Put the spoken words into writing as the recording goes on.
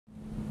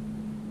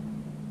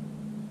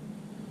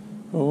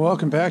Well,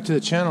 welcome back to the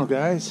channel,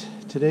 guys.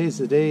 Today's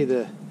the day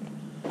the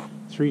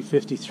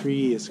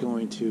 353 is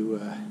going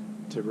to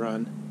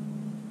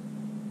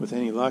run. With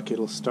any luck,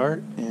 it'll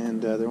start,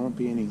 and there won't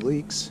be any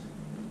leaks.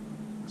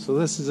 So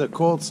this is a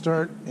cold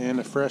start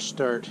and a fresh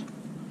start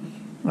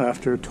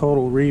after a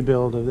total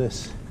rebuild of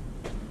this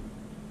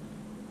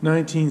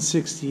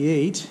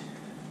 1968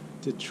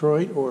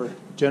 Detroit or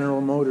General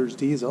Motors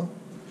diesel.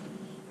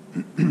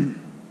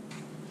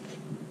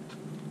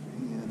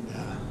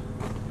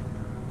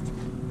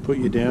 Put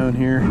you down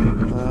here.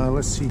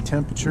 Let's see,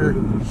 temperature.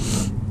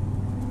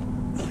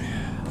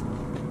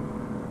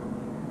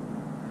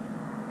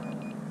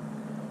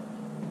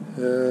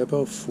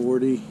 About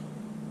 40.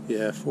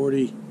 Yeah,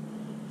 40.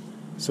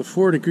 So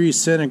 4 degrees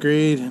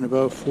centigrade and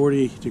about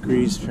 40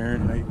 degrees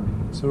Fahrenheit.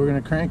 So we're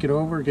going to crank it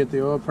over, get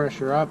the oil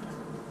pressure up,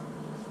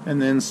 and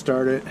then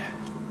start it.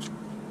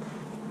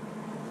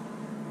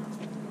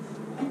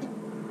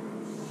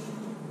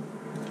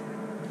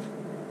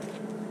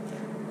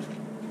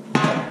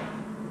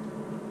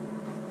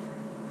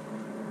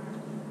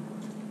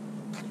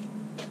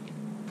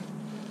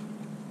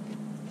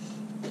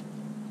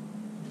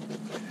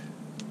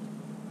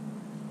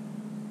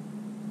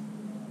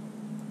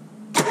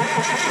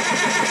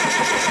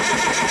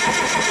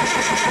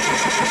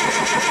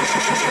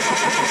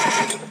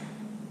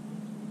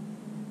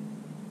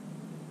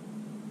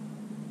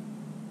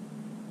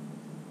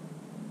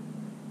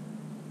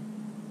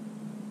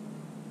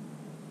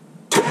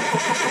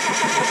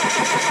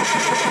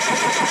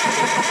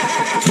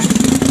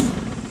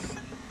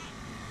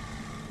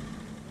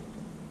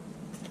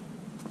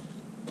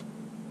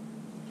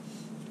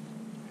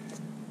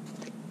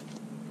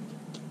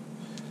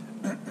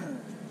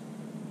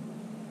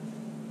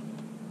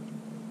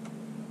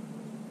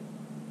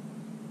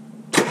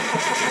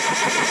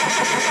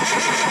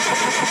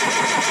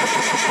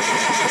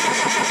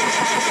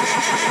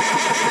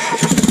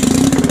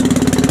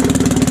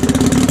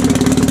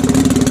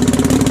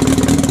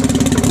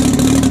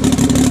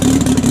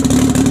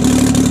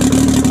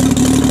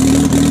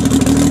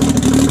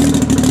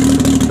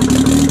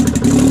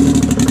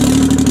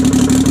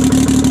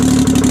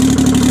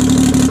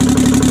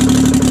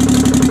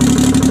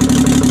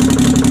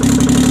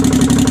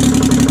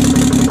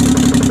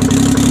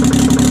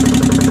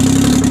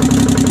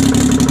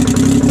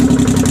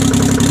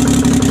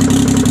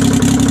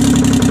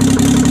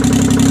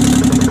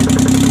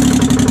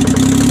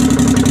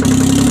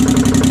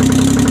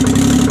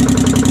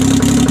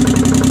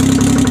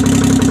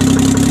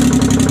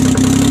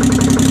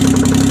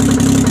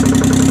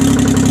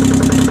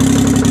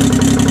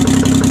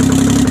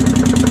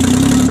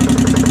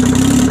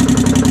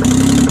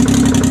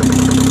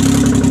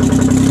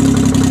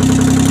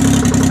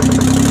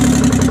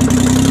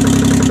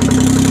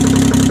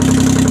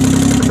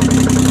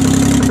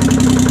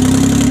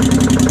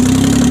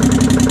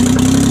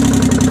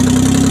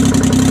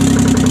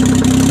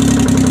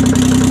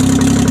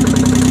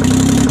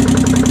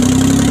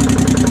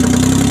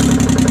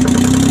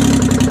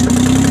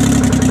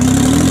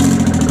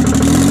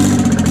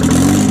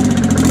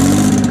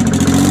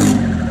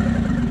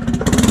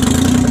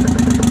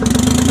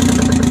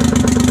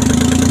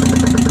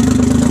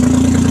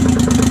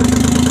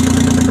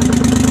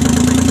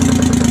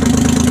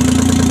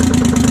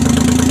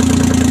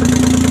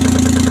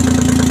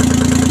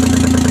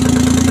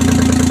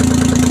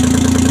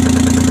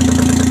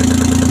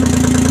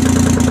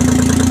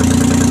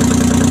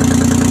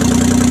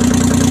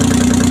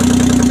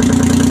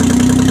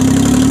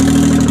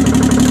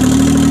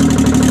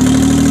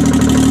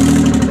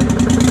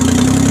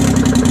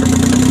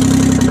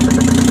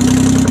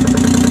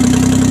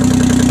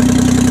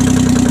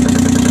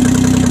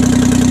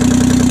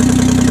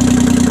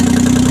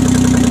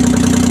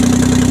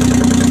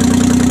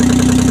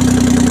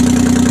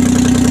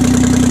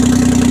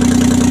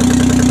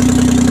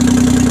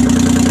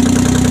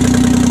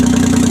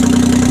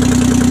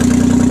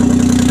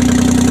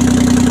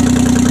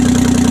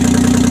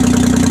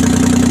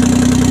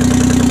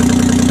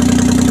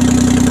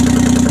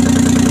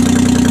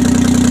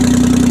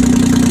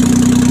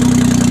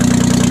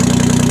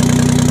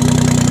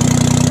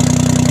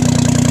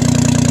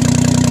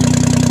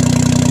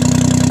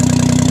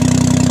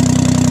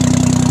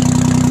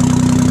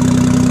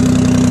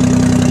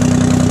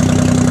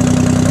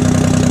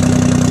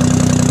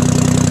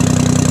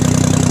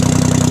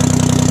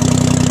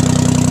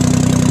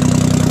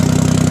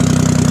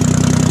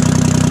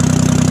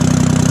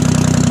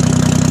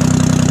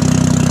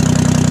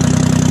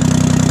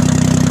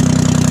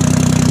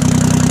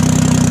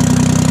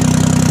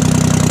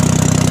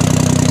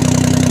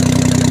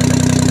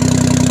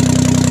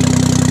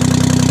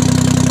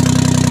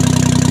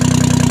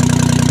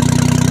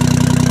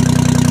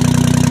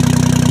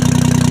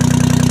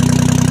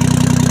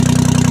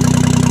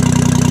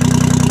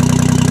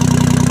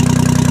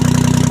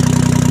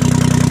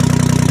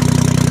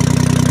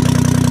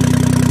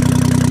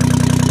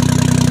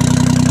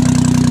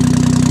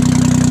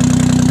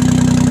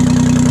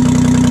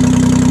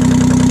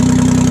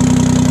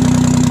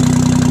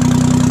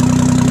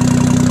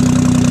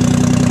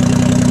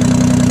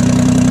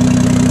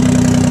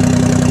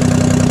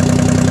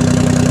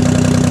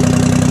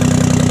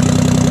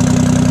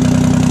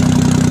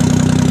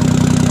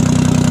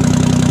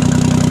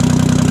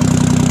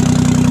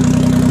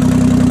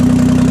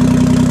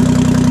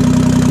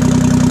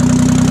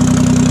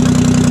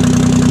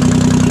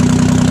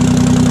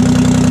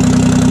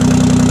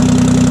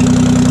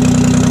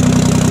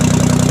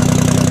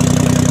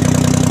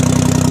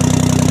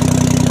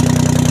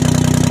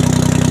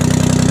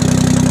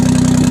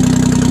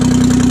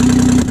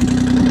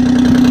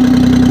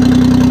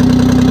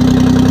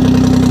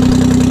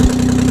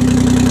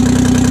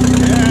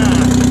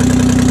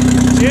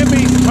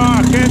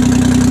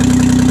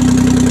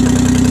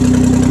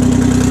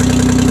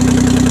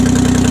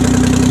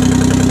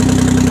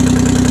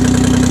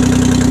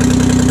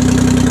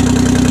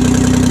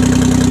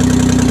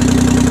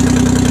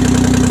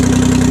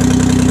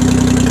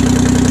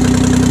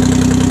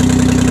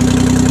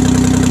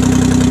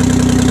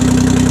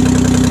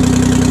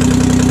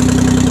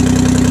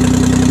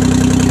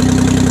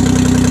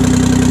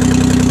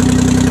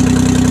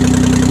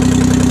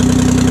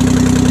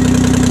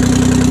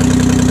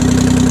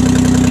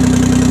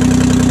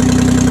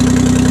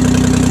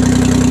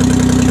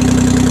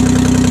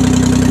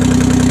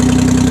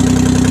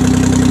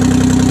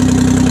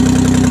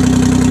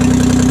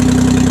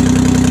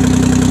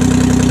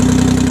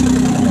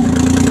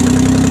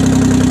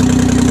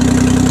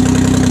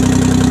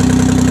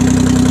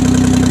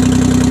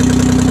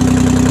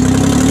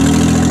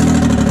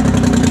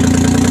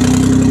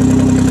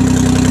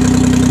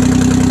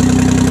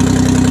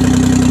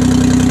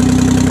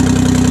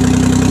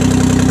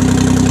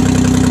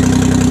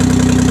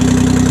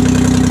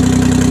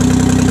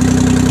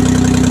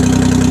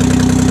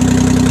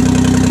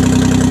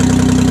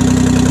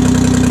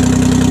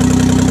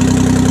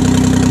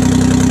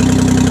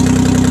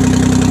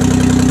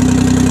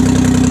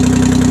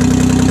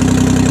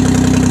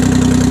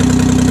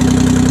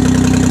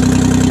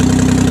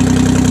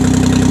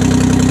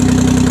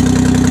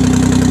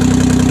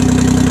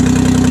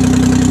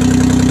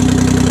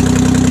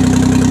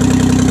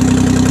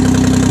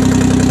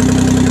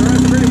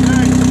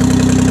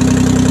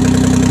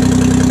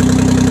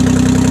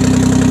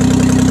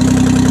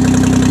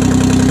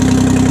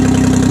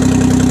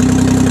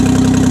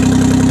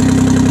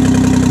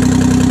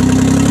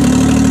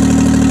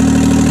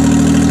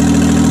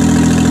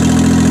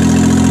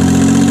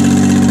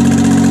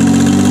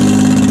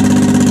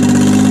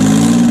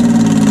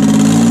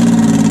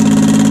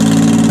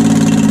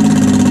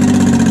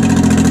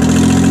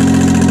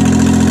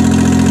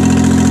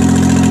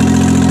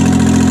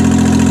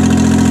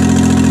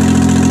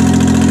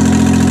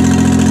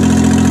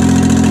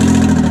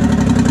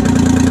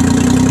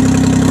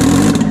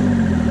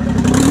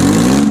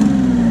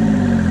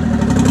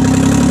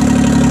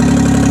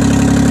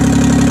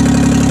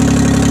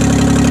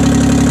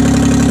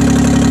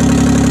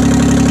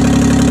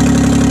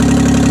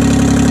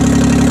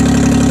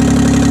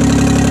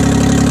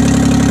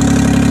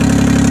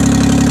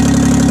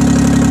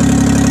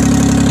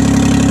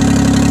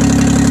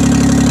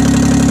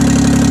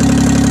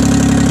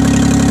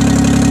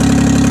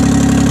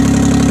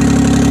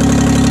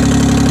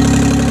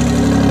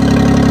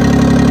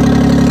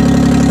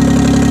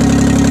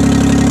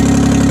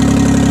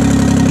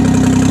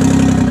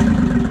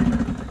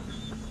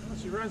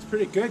 runs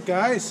pretty good,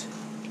 guys.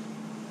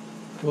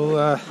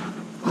 We'll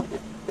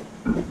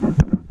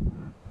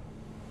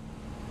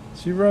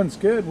she runs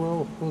good.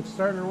 We'll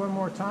start her one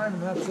more time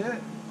and that's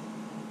it.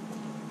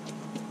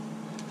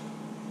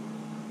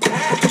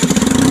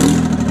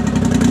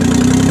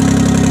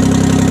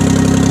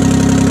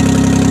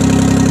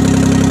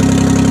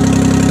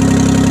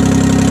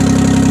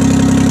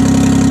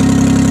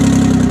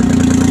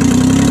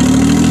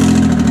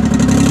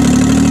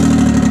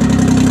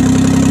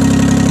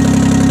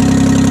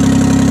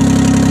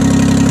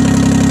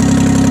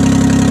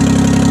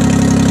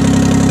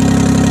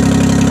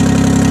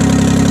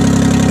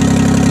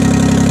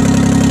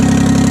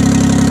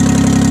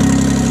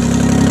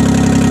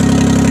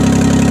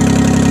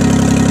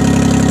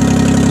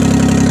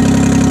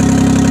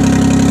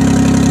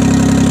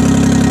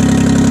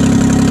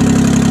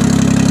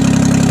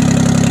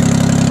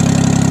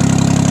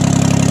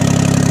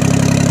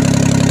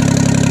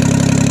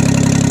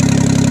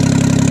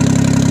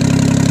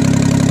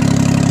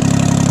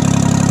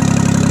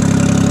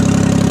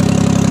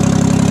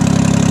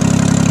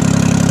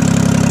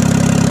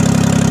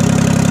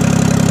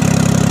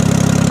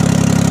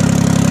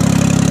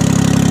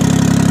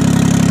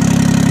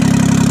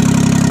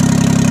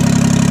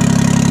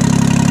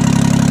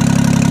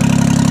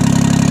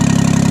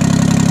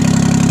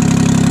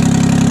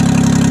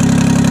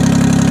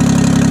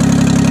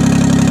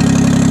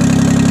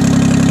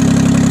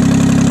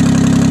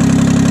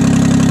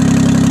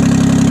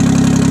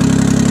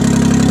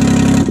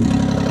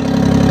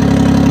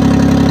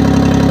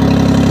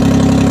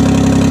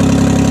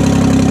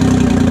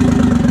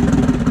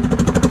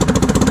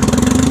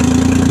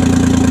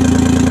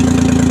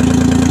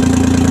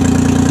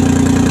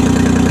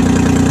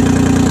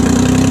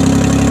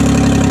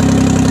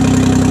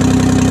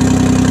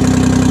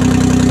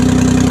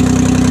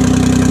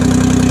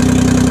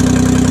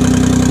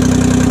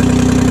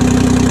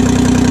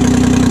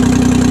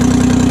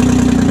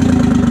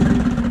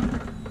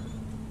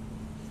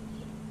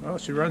 Well,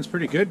 she runs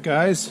pretty good,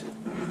 guys.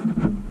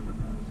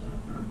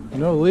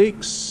 No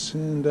leaks,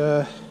 and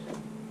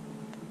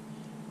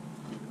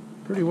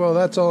pretty well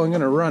that's all I'm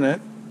going to run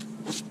it.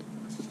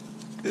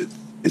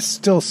 It's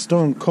still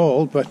stone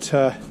cold, but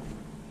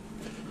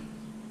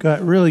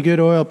got really good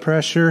oil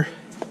pressure,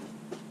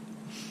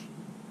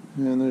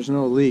 and there's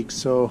no leaks,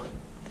 so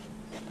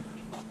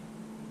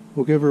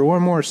we'll give her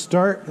one more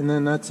start, and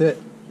then that's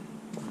it.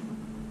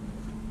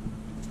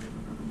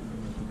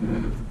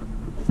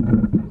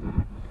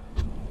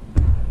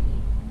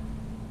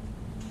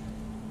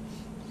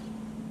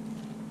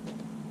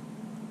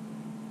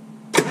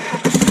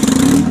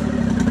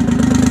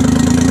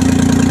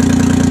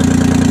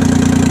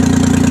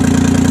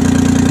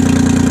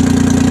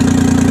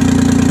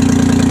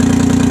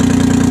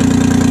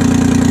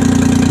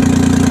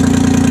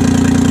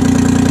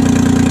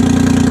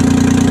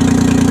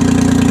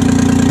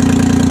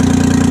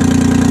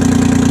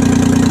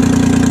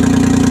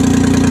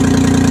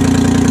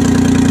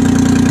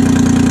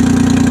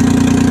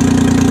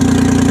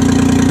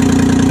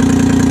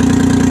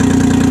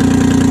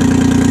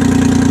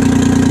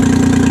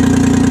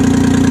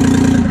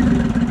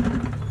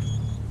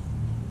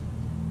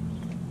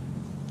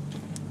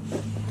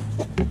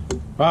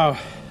 Wow,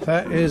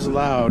 that is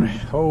loud.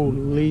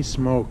 Holy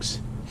smokes.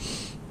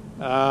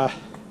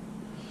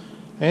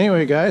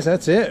 Anyway, guys,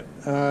 that's it.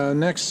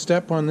 Next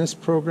step on this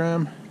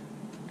program.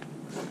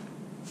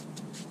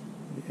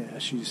 Yeah,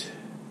 she's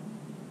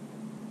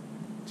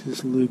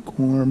just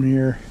lukewarm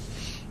here.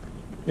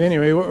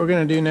 Anyway, what we're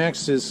going to do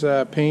next is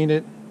paint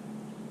it.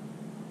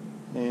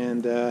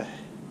 And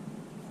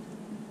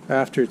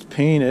after it's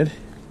painted,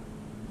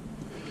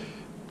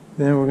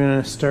 then we're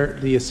going to start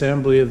the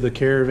assembly of the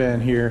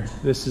caravan here.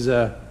 This is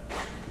a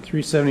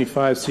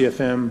 375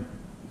 CFM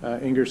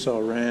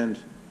Ingersoll Rand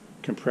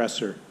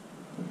compressor.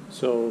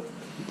 So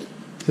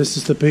this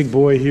is the big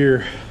boy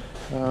here.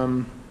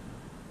 So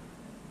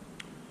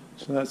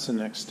that's the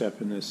next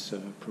step in this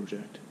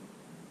project.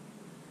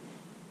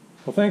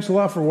 Well, thanks a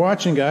lot for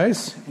watching,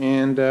 guys,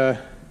 and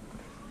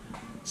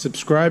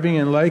subscribing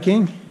and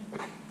liking.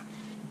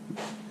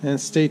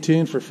 And stay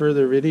tuned for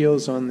further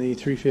videos on the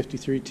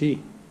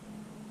 353T.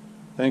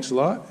 Thanks a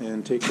lot,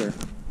 and take care.